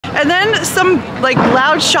And then some like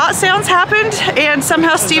loud shot sounds happened and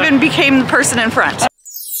somehow Steven became the person in front.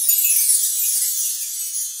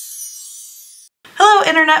 Hello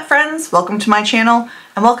internet friends, welcome to my channel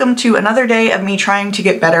and welcome to another day of me trying to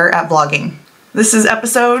get better at vlogging. This is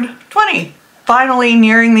episode 20, finally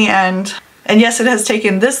nearing the end. And yes, it has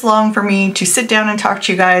taken this long for me to sit down and talk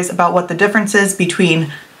to you guys about what the difference is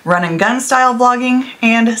between run and gun style vlogging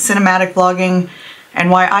and cinematic vlogging, and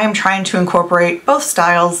why I am trying to incorporate both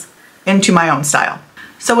styles into my own style.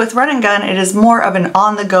 So with run and gun, it is more of an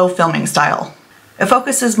on-the-go filming style. It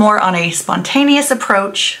focuses more on a spontaneous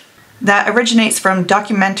approach that originates from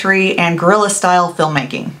documentary and guerrilla style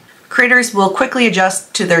filmmaking. Creators will quickly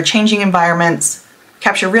adjust to their changing environments,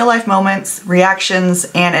 capture real-life moments, reactions,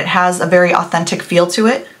 and it has a very authentic feel to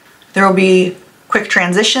it. There will be quick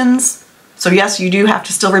transitions, so yes, you do have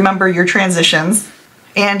to still remember your transitions,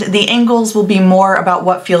 and the angles will be more about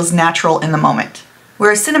what feels natural in the moment.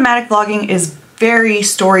 Whereas cinematic vlogging is very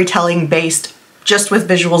storytelling based, just with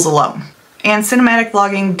visuals alone. And cinematic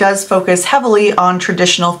vlogging does focus heavily on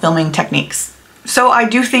traditional filming techniques. So I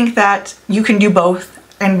do think that you can do both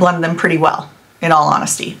and blend them pretty well, in all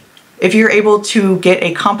honesty. If you're able to get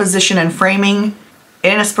a composition and framing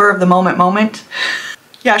in a spur of the moment,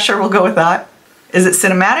 yeah, sure, we'll go with that. Is it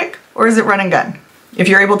cinematic or is it run and gun? If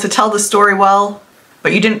you're able to tell the story well,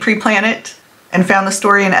 but you didn't pre-plan it and found the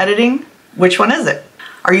story in editing, which one is it?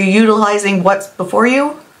 Are you utilizing what's before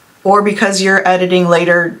you? Or because you're editing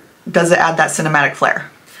later, does it add that cinematic flair?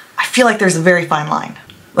 I feel like there's a very fine line.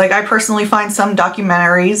 Like I personally find some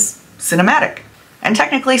documentaries cinematic. And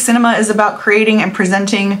technically cinema is about creating and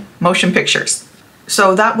presenting motion pictures.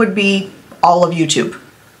 So that would be all of YouTube.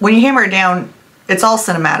 When you hammer it down, it's all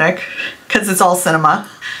cinematic because it's all cinema.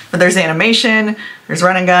 But there's animation, there's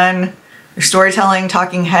run and gun, there's storytelling,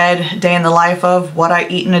 talking head, day in the life of what I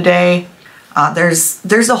eat in a day.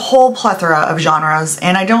 There's a whole plethora of genres,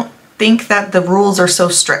 and I don't think that the rules are so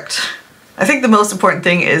strict. I think the most important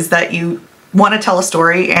thing is that you want to tell a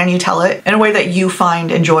story and you tell it in a way that you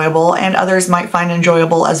find enjoyable and others might find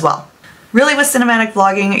enjoyable as well. Really with cinematic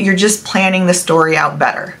vlogging, you're just planning the story out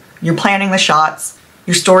better. You're planning the shots,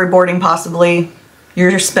 you're storyboarding possibly,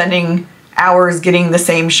 you're spending hours getting the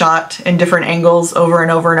same shot in different angles over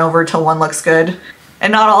and over and over till one looks good.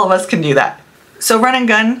 And not all of us can do that. So run and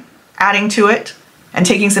gun, adding to it and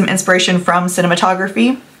taking some inspiration from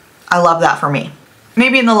cinematography, I love that for me.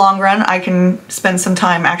 Maybe in the long run, I can spend some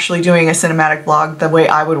time actually doing a cinematic vlog the way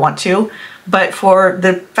I would want to, but for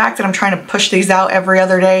the fact that I'm trying to push these out every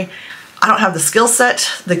other day, I don't have the skill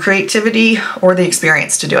set, the creativity, or the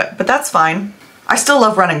experience to do it, but that's fine. I still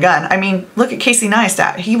love run and gun. I mean, look at Casey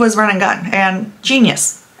Neistat. He was run and gun, and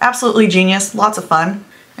genius. Absolutely genius, lots of fun.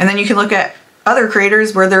 And then you can look at other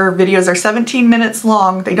creators where their videos are 17 minutes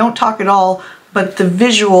long, they don't talk at all, but the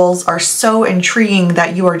visuals are so intriguing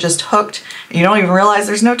that you are just hooked and you don't even realize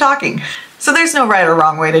there's no talking. So there's no right or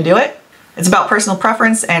wrong way to do it. It's about personal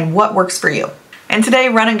preference and what works for you. And today,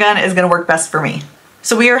 run and gun is gonna work best for me.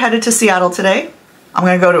 So we are headed to Seattle today. I'm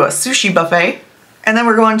gonna go to a sushi buffet, and then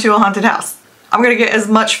we're going to a haunted house. I'm gonna get as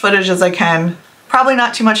much footage as I can. Probably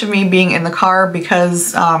not too much of me being in the car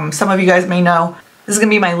because some of you guys may know this is gonna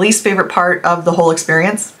be my least favorite part of the whole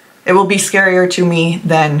experience. It will be scarier to me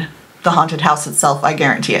than the haunted house itself, I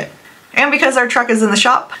guarantee it. And because our truck is in the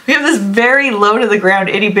shop, we have this very low to the ground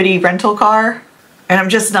itty bitty rental car, and I'm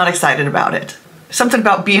just not excited about it. Something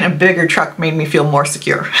about being a bigger truck made me feel more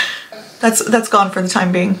secure. That's gone for the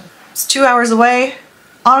time being. It's 2 hours away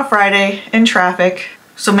on a Friday in traffic,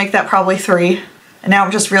 so make that probably 3. And now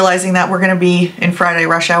I'm just realizing that we're gonna be in Friday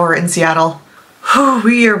rush hour in Seattle. Whew,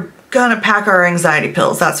 we are gonna pack our anxiety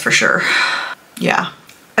pills, that's for sure. Yeah.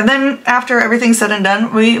 And then after everything's said and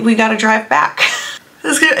done, we gotta drive back.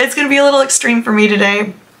 It's gonna be a little extreme for me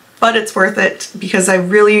today, but it's worth it because I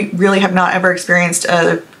really have not ever experienced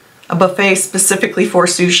a buffet specifically for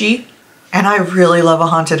sushi. And I really love a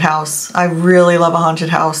haunted house. I really love a haunted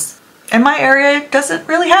house. And my area doesn't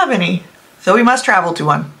really have any. So we must travel to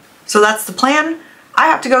one. So that's the plan. I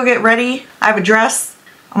have to go get ready. I have a dress.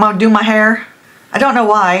 I'm gonna do my hair. I don't know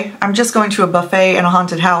why. I'm just going to a buffet and a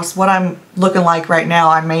haunted house. What I'm looking like right now,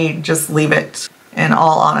 I may just leave it, in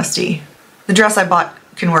all honesty. The dress I bought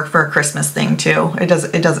can work for a Christmas thing too. It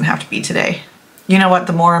doesn't have to be today. You know what,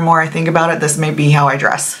 the more and more I think about it, this may be how I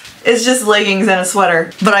dress. It's just leggings and a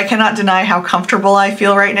sweater, but I cannot deny how comfortable I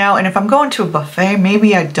feel right now. And if I'm going to a buffet,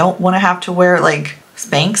 maybe I don't want to have to wear like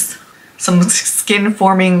Spanx, some skin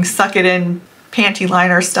forming, suck it in panty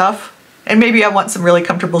liner stuff. And maybe I want some really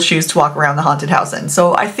comfortable shoes to walk around the haunted house in.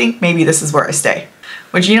 So I think maybe this is where I stay.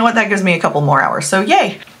 Which, you know what, that gives me a couple more hours, so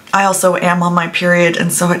yay! I also am on my period,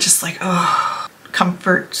 and so it's just like, oh,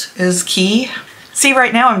 comfort is key. See,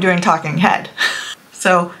 right now I'm doing talking head.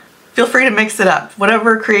 So feel free to mix it up.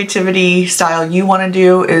 Whatever creativity style you want to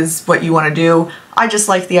do is what you want to do. I just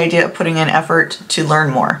like the idea of putting in effort to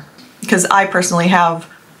learn more, because I personally have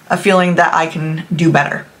a feeling that I can do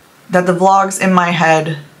better, that the vlogs in my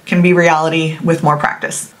head can be reality with more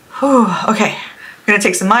practice. Whew, okay, I'm gonna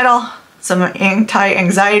take some Midol, some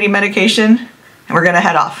anti-anxiety medication, and we're gonna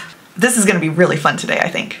head off. This is gonna be really fun today, I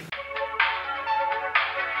think.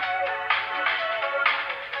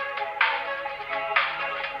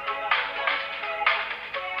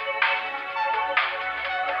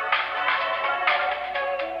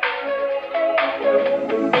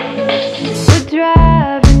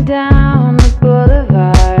 Driving down the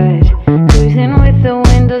boulevard, cruising with the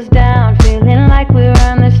windows down, feeling like we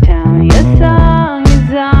run this town. Your song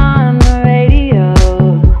is on the radio,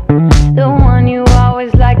 the one you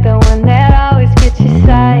always like, the one that always gets you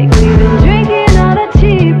psyched. We've been drinking all the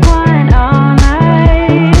cheap wine all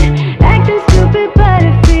night, acting stupid but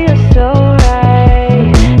it feels so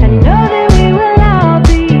right. I know that we will all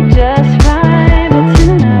be just fine, but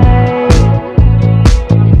tonight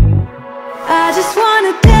I just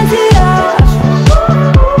wanna dance it off.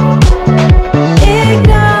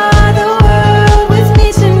 Ignore the world with me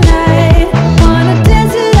tonight. Wanna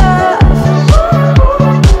dance it off.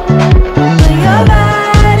 Put your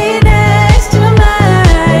body next to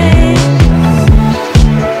mine.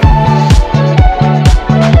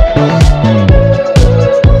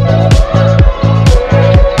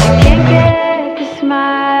 I can't get the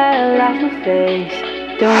smile off my face.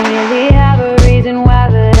 Don't really have a reason why,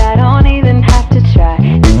 but I don't even have to try.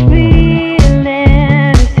 This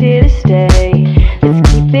feeling is here to stay. Let's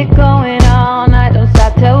keep it going all night. Don't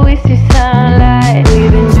stop till we see sunlight.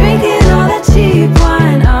 We've been drinking all that cheap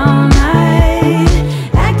wine all night,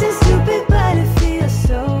 acting stupid but it feels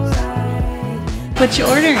so right. What you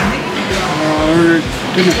ordering?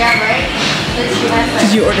 Dinner.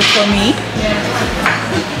 Did you order for me?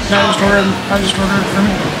 I just ordered for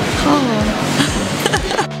me.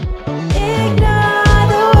 Ignore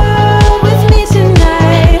the world with me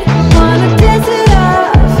tonight. Wanna dance it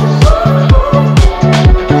off.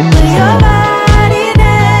 Put your body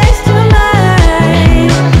next to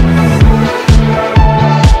mine.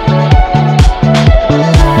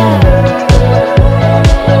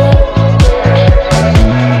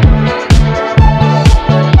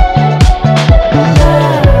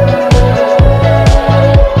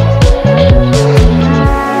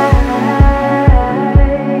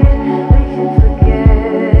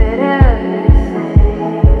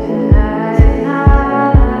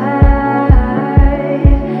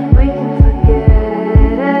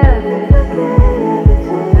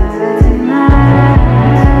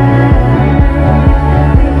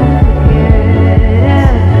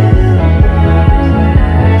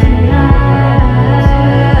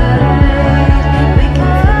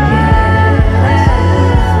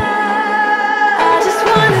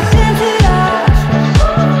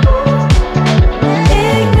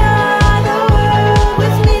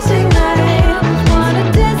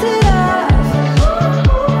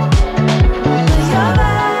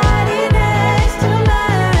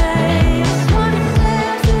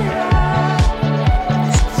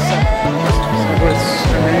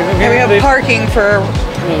 Parking for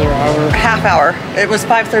Another hour. half hour. It was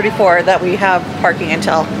 5:34 that we have parking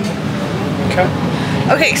until. Okay.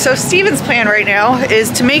 Okay, so Steven's plan right now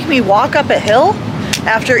is to make me walk up a hill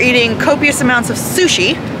after eating copious amounts of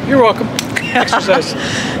sushi. You're welcome. Exercise.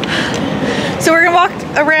 So we're gonna walk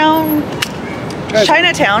around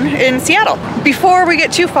Chinatown in Seattle. Before we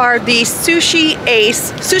get too far, the sushi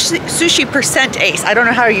percent ace. I don't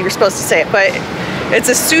know how you're supposed to say it, but it's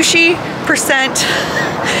a sushi percent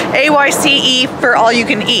AYCE for all you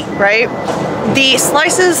can eat, right? The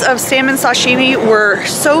slices of salmon sashimi were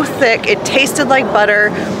so thick, it tasted like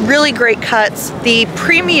butter, really great cuts. The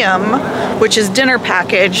premium, which is dinner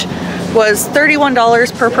package, was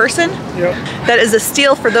 $31 per person. Yep. That is a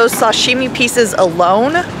steal for those sashimi pieces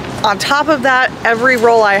alone. On top of that, every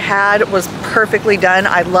roll I had was perfectly done.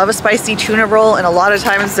 I love a spicy tuna roll, and a lot of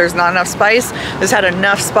times there's not enough spice. This had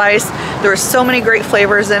enough spice. There were so many great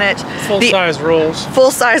flavors in it. Full-size rolls.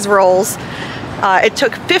 Full-size rolls. It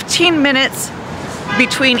took 15 minutes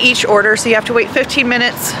between each order, so you have to wait 15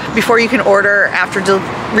 minutes before you can order after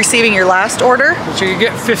receiving your last order. But you could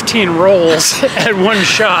get 15 rolls at one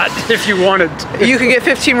shot if you wanted to. You could get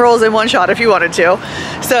 15 rolls in one shot if you wanted to.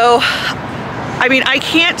 So, I mean, I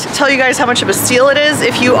can't tell you guys how much of a steal it is.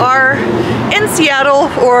 If you are in Seattle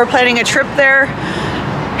or planning a trip there,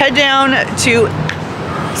 head down to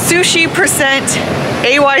Sushi Percent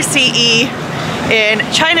AYCE in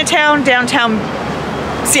Chinatown, downtown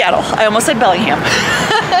Seattle. I almost said Bellingham.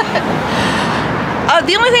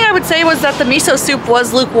 The only thing I would say was that the miso soup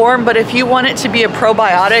was lukewarm, but if you want it to be a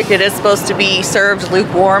probiotic, it is supposed to be served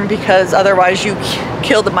lukewarm because otherwise you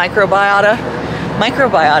kill the microbiota.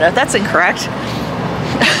 Microbiota, that's incorrect.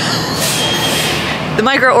 The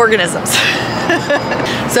microorganisms.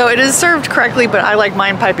 So it is served correctly, but I like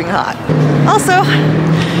mine piping hot. Also,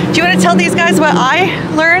 do you want to tell these guys what I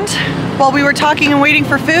learned while we were talking and waiting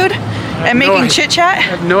for food and making chit chat? I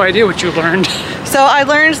have no idea what you learned. So I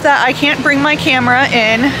learned that I can't bring my camera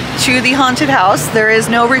in to the haunted house. There is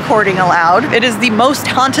no recording allowed. It is the most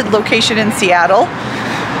haunted location in Seattle.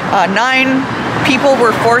 9 people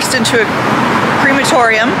were forced into a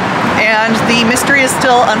crematorium and the mystery is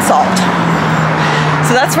still unsolved.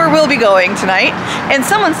 So that's where we'll be going tonight. And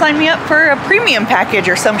someone signed me up for a premium package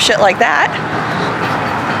or some shit like that.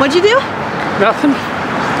 What'd you do? Nothing.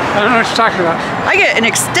 I don't know what you're talking about. I get an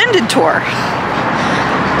extended tour.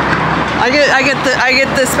 I get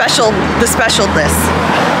the specialness.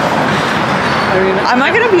 I mean, am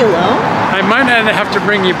I gonna be alone? I might not have to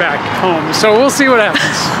bring you back home, so we'll see what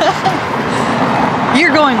happens.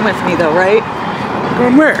 You're going with me though, right?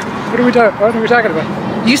 Going where? What are we talking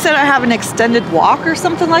about? You said I have an extended walk or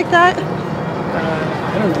something like that?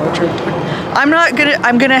 I don't know what you're talking about.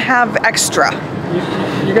 I'm gonna have extra.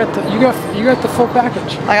 You got the full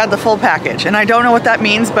package. I got the full package, and I don't know what that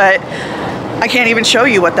means, but I can't even show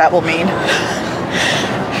you what that will mean.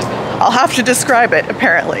 I'll have to describe it,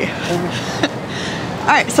 apparently. All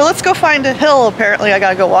right, so let's go find a hill. Apparently, I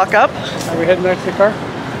gotta go walk up. Are we heading back to the car?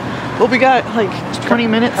 Well, we got like 20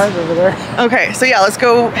 minutes. Car's over there. Okay, so yeah, let's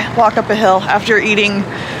go walk up a hill after eating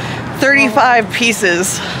 35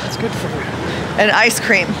 pieces. That's good for you. And ice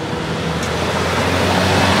cream.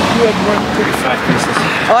 You had more than 35 pieces.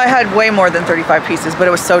 Oh, I had way more than 35 pieces, but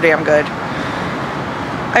it was so damn good.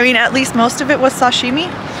 I mean, at least most of it was sashimi.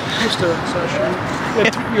 Most of it was sashimi.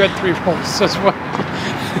 You had 3 bowls, that's what.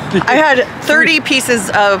 I had 30 pieces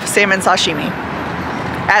of salmon sashimi.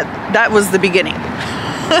 That was the beginning.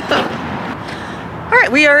 All right,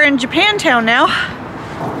 we are in Japantown now.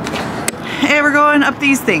 And we're going up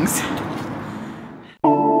these things.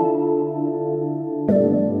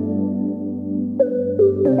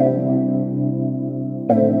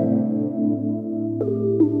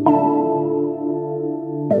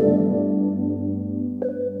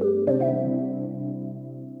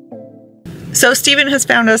 So Steven has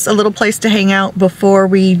found us a little place to hang out before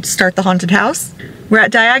we start the haunted house. We're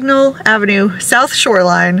at Diagonal Avenue, South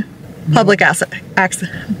Shoreline, Diagonal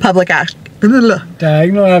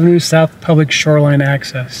Avenue, South Public Shoreline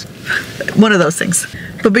Access. One of those things.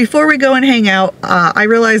 But before we go and hang out, I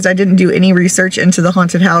realized I didn't do any research into the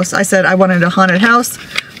haunted house. I said I wanted a haunted house.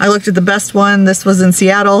 I looked at the best one. This was in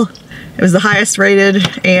Seattle. It was the highest rated,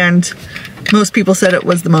 and most people said it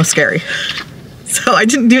was the most scary. So I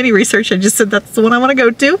didn't do any research. I just said that's the one I want to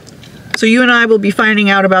go to. So you and I will be finding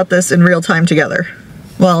out about this in real time together.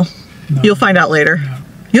 Well, no. You'll find out later. No.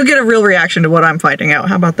 You'll get a real reaction to what I'm finding out.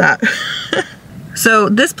 How about that? So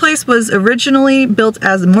this place was originally built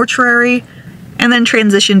as a mortuary and then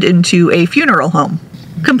transitioned into a funeral home,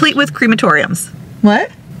 complete with crematoriums.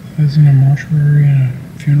 What? Isn't a mortuary and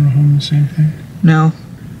a funeral home the same thing? No.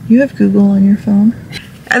 You have Google on your phone.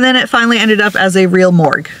 And then it finally ended up as a real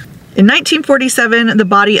morgue. In 1947, the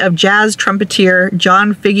body of jazz trumpeter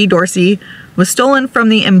John Figgy Dorsey was stolen from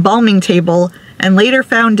the embalming table and later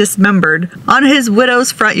found dismembered on his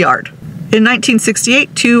widow's front yard. In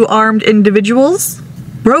 1968, 2 armed individuals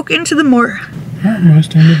broke into the morgue. Aren't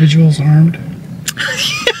most individuals armed?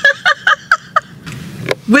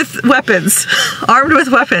 With weapons. Armed with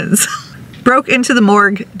weapons. Broke into the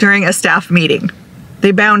morgue during a staff meeting.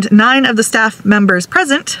 They bound 9 of the staff members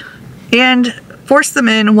present and forced them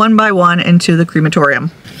in one by one into the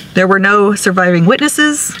crematorium. There were no surviving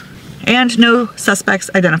witnesses and no suspects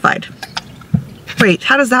identified. Wait,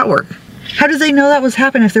 how does that work? How do they know that was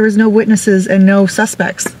happening if there was no witnesses and no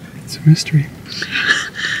suspects? It's a mystery.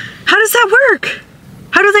 How does that work?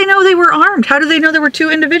 How do they know they were armed? How do they know there were 2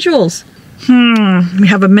 individuals? We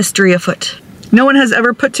have a mystery afoot. No one has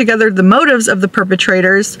ever put together the motives of the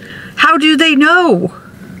perpetrators. How do they know?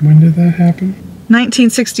 When did that happen?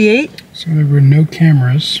 1968. So there were no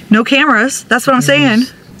cameras. No cameras. That's what I'm saying.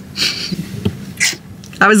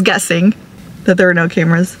 I was guessing that there were no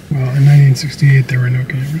cameras. Well, in 1968 there were no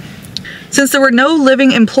cameras. Since there were no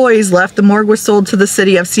living employees left, the morgue was sold to the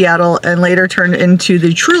city of Seattle and later turned into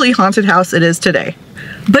the truly haunted house it is today.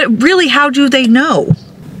 But really, how do they know?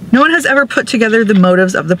 No one has ever put together the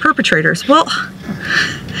motives of the perpetrators. Well,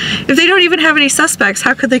 if they don't even have any suspects,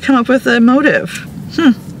 how could they come up with a motive?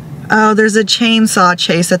 Oh, there's a chainsaw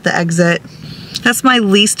chase at the exit. That's my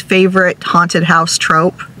least favorite haunted house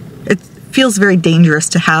trope. It feels very dangerous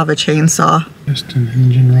to have a chainsaw. Just an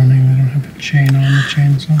engine running. They don't have a chain on the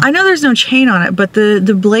chainsaw. I know there's no chain on it, but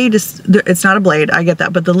the blade is, it's not a blade, I get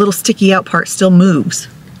that, but the little sticky out part still moves.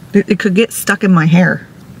 It could get stuck in my hair.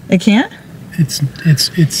 It can't?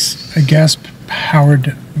 It's a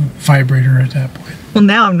gas-powered vibrator at that point. Well,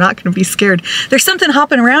 now I'm not going to be scared. There's something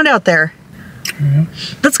hopping around out there. Yeah.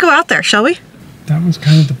 Let's go out there, shall we? That was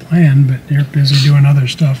kind of the plan, but you're busy doing other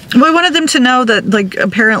stuff. We wanted them to know that, like,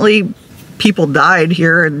 apparently people died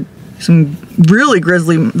here and some really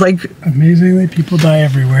grisly, like... Amazingly, people die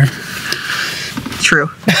everywhere. True.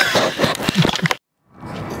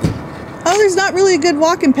 Oh, there's not really a good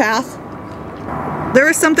walking path. There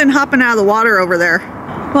is something hopping out of the water over there.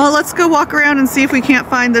 Well, let's go walk around and see if we can't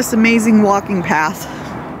find this amazing walking path.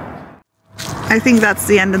 I think that's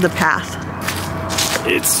the end of the path.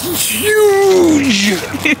 It's huge!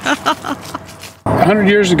 100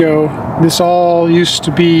 years ago, this all used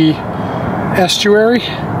to be estuary.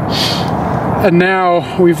 And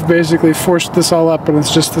now we've basically forced this all up and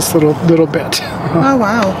it's just this little bit. Oh,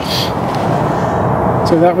 wow.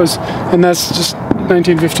 So that was, and that's just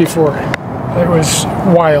 1954. It was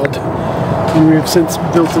wild. And we've since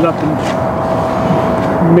built it up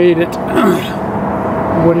and made it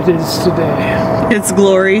what it is today. It's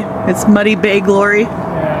glory. It's Muddy Bay glory.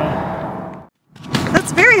 Yeah.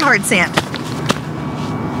 That's very hard sand.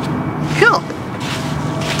 Cool.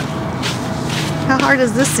 How hard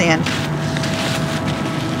is this sand?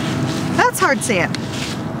 That's hard sand.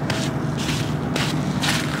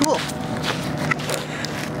 Cool.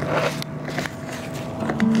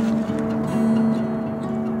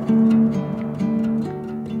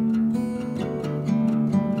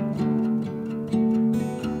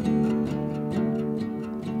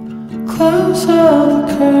 Close all the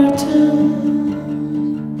curtains,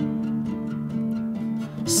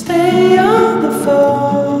 stay on the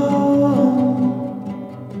phone.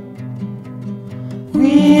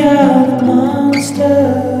 We are the monsters,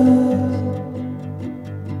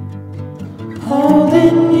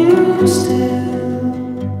 holding you still.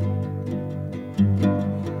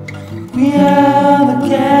 We are the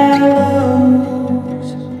gallows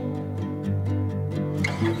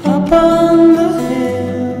up on the hill.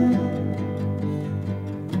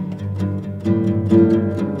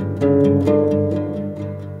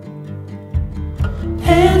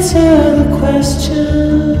 Answer the question,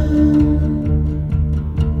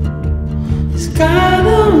 is God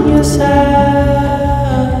on your side?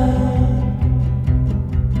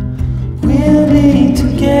 We'll be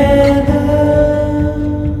together,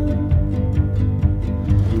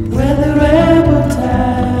 weather rebel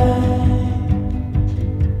tide.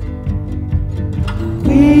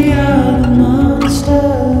 We are the monsters,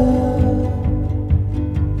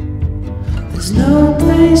 there's no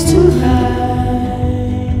place to hide.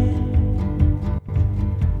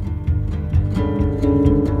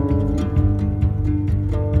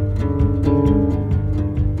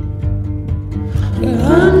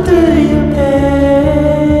 Under your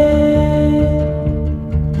bed,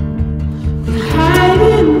 we hide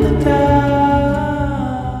in the dark.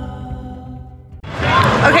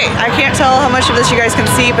 Okay, I can't tell how much of this you guys can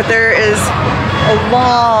see, but there is a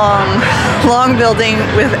long building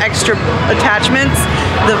with extra attachments.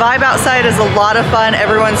 The vibe outside is a lot of fun.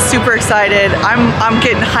 Everyone's super excited. I'm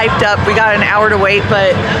getting hyped up. We got an hour to wait,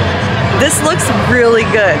 but this looks really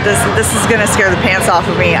good. This is gonna scare the pants off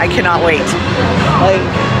of me. I cannot wait. Like,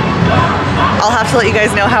 I'll have to let you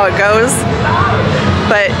guys know how it goes.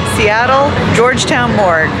 But Seattle, Georgetown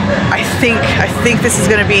Morgue. I think this is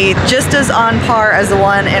gonna be just as on par as the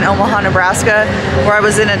one in Omaha, Nebraska, where I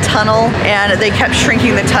was in a tunnel and they kept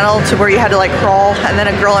shrinking the tunnel to where you had to like crawl, and then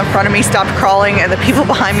a girl in front of me stopped crawling and the people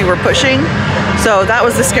behind me were pushing. So that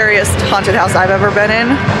was the scariest haunted house I've ever been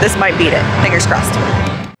in. This might beat it. Fingers crossed.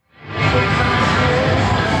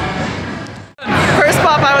 First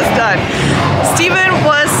pop, I was done. Steven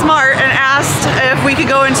was smart and asked if we could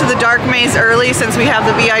go into the dark maze early since we have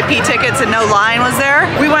the VIP tickets and no line was there.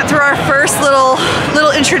 We went through our first little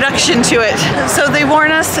introduction to it. So they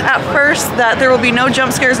warn us at first that there will be no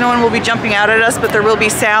jump scares, no one will be jumping out at us, but there will be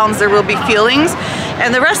sounds, there will be feelings,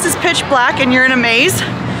 and the rest is pitch black and you're in a maze.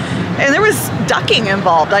 And there was ducking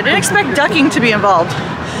involved. I didn't expect ducking to be involved.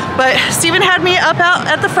 But Steven had me up out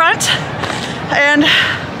at the front, and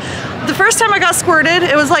the first time I got squirted,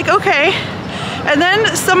 it was like, okay. And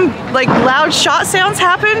then some like loud shot sounds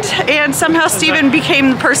happened, and somehow Steven became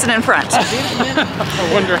the person in front. I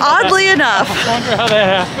wonder Oddly enough. I wonder how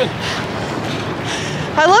that happened.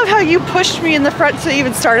 I love how you pushed me in the front to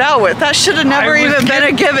even start out with. That should have never even been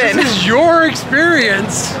a given. This is your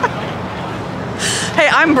experience. Hey,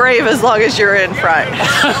 I'm brave as long as you're in front.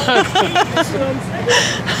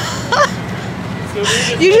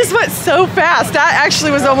 You just went so fast. That actually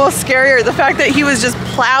was almost scarier. The fact that he was just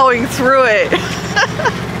plowing through it.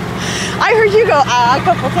 I heard you go a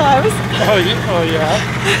couple times. Oh yeah.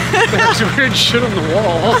 There's weird shit on the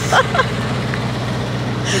walls.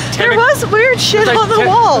 There was weird shit on the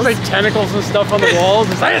walls. Like tentacles and stuff on the walls.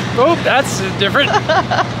 It's like, oh, that's different.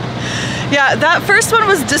 Yeah, that first one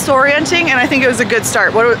was disorienting, and I think it was a good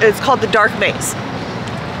start. It's called the Dark Maze.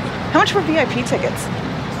 How much were VIP tickets?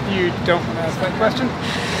 You don't want to ask that question?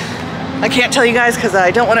 I can't tell you guys because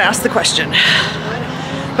I don't want to ask the question.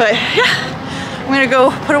 But yeah. I'm gonna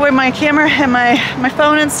go put away my camera and my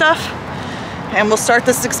phone and stuff, and we'll start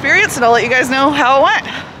this experience, and I'll let you guys know how it went.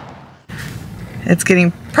 It's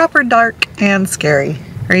getting proper dark and scary.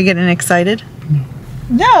 Are you getting excited?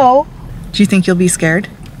 No. Do you think you'll be scared?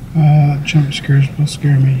 Jump scares will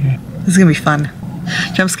scare me, yeah. This is gonna be fun.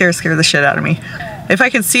 Jump scares scare the shit out of me. If I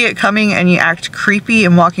can see it coming and you act creepy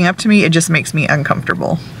and walking up to me, it just makes me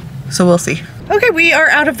uncomfortable. So we'll see. Okay, we are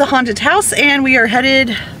out of the haunted house and we are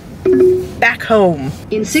headed back home.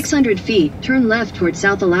 In 600 feet, turn left toward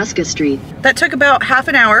South Alaska Street. That took about half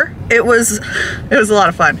an hour. It was a lot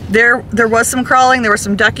of fun. There was some crawling, there was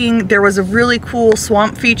some ducking, there was a really cool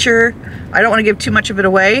swamp feature. I don't want to give too much of it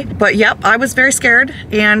away, but yep, I was very scared,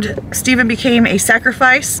 and Steven became a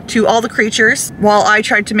sacrifice to all the creatures while I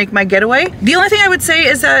tried to make my getaway. The only thing I would say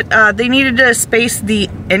is that they needed to space the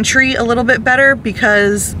entry a little bit better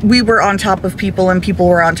because we were on top of people and people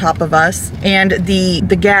were on top of us, and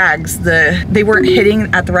the gags, they weren't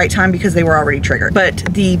hitting at the right time because they were already triggered. But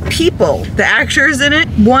the people, the actors in it,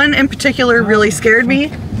 one in particular really scared me.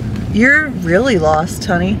 You're really lost,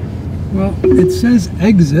 honey. Well, it says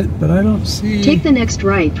exit, but I don't see... Take the next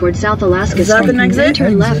right toward South Alaska Is that Street. an exit? Then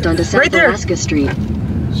turn left onto South Right there. Alaska Street.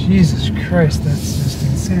 Jesus Christ, that's just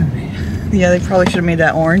insanity. Yeah, they probably should have made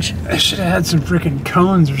that orange. I should have had some freaking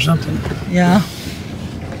cones or something. Yeah.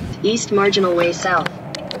 East Marginal Way South.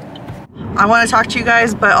 I want to talk to you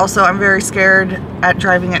guys, but also I'm very scared at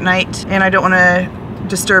driving at night, and I don't want to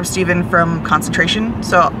disturb Steven from concentration,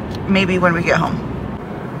 so maybe when we get home.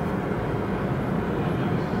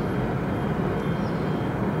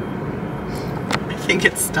 I think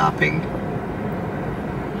it's stopping.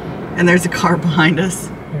 And there's a car behind us.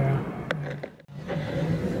 Yeah.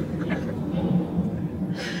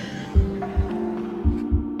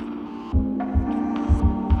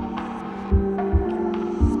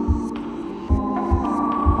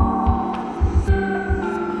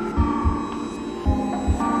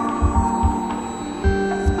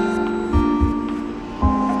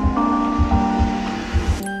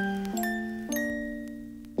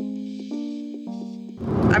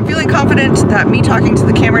 I'm feeling confident that me talking to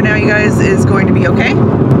the camera now, you guys, is going to be okay.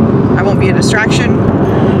 I won't be a distraction.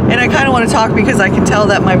 And I kind of want to talk because I can tell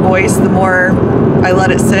that my voice, the more I let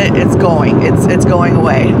it sit, it's going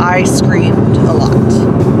away. I screamed a lot.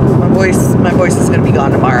 My voice is going to be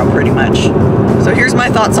gone tomorrow pretty much. So here's my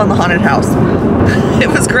thoughts on the haunted house. It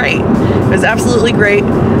was great. It was absolutely great.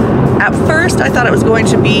 At first I thought it was going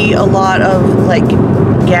to be a lot of like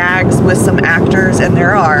gags with some actors, and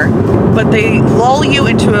there are, but they lull you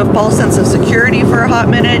into a false sense of security for a hot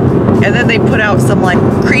minute, and then they put out some like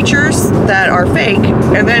creatures that are fake,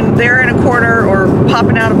 and then they're in a corner or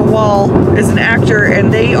popping out of a wall is an actor,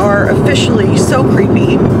 and they are officially so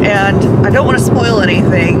creepy. And I don't want to spoil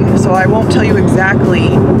anything, so I won't tell you exactly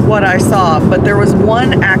what I saw, but there was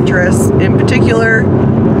one actress in particular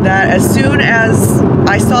that as soon as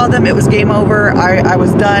I saw them, it was game over. I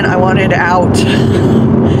was done. I wanted out.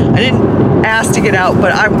 I didn't ask to get out,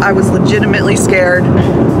 but I was legitimately scared.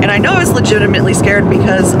 And I know I was legitimately scared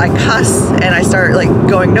because I cuss and I start like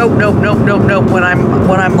going nope, nope, nope, nope, nope when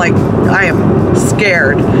I'm like, I am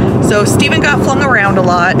scared. So Steven got flung around a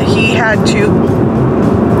lot. He had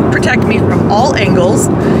to protect me from all angles,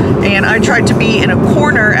 and I tried to be in a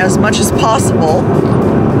corner as much as possible.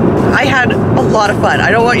 I had a lot of fun.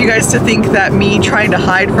 I don't want you guys to think that me trying to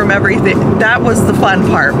hide from everything, that was the fun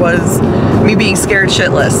part, was me being scared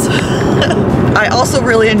shitless. I also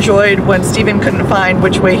really enjoyed when Steven couldn't find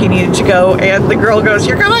which way he needed to go, and the girl goes,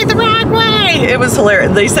 "You're going the wrong way!" It was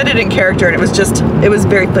hilarious. They said it in character, and it was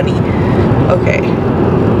very funny. Okay.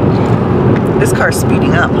 This car's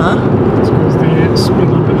speeding up, huh? It's because the speed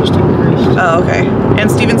limit just increased. Oh, okay. And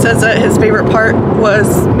Steven says that his favorite part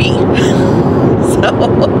was me. So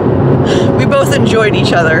we both enjoyed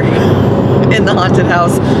each other in the haunted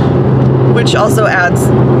house, which also adds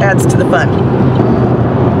to the fun.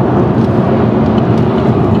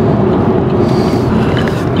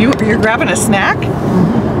 You're grabbing a snack?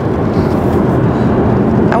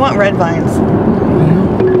 I want red vines. Yeah.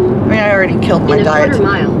 killed my diet. In a quarter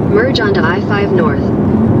mile, merge onto I-5 North.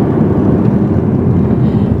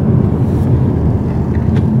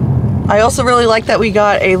 I also really like that we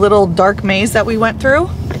got a little dark maze that we went through.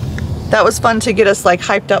 That was fun to get us like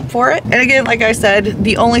hyped up for it. And again, like I said,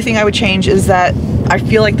 the only thing I would change is that I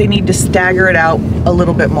feel like they need to stagger it out a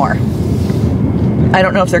little bit more. I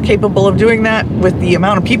don't know if they're capable of doing that with the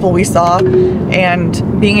amount of people we saw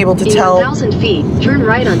and being able to tell. In 1,000 feet, turn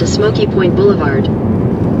right onto Smoky Point Boulevard.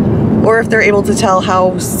 Or if they're able to tell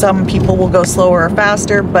how some people will go slower or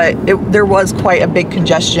faster, but there was quite a big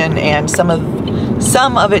congestion, and some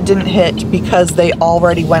of it didn't hit because they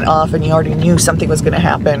already went off and you already knew something was going to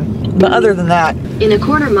happen. But other than that, in a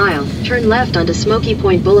quarter mile, turn left onto Smoky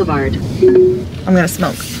Point Boulevard. I'm going to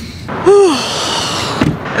smoke.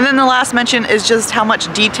 And then the last mention is just how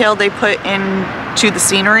much detail they put into the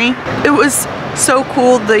scenery. It was so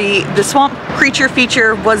cool. The swamp creature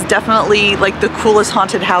feature was definitely like the coolest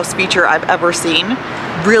haunted house feature I've ever seen.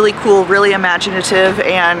 Really cool, really imaginative,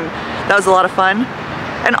 and that was a lot of fun.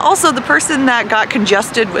 And also the person that got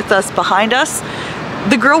congested with us behind us,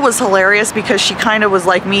 the girl was hilarious because she kind of was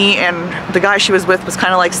like me, and the guy she was with was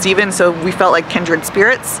kind of like Steven, so we felt like kindred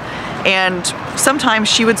spirits. And sometimes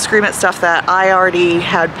she would scream at stuff that I already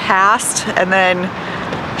had passed, and then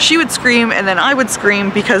she would scream and then I would scream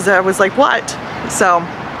because I was like, what? So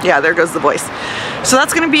yeah, there goes the voice. So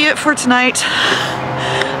that's gonna be it for tonight.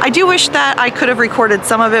 I do wish that I could have recorded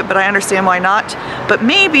some of it, but I understand why not. But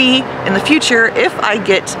maybe in the future, if I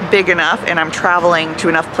get big enough and I'm traveling to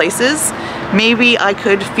enough places, maybe I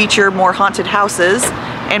could feature more haunted houses,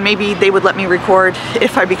 and maybe they would let me record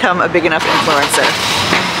if I become a big enough influencer.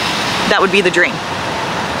 That would be the dream.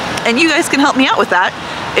 And you guys can help me out with that.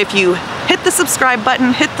 If you hit the subscribe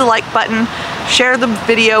button, hit the like button, share the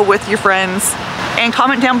video with your friends, and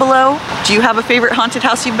comment down below, do you have a favorite haunted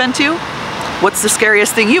house you've been to? What's the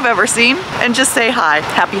scariest thing you've ever seen? And just say hi.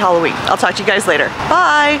 Happy Halloween. I'll talk to you guys later.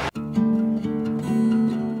 Bye.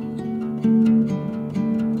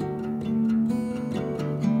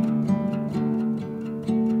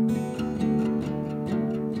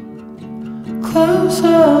 Close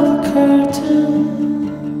all the curtains.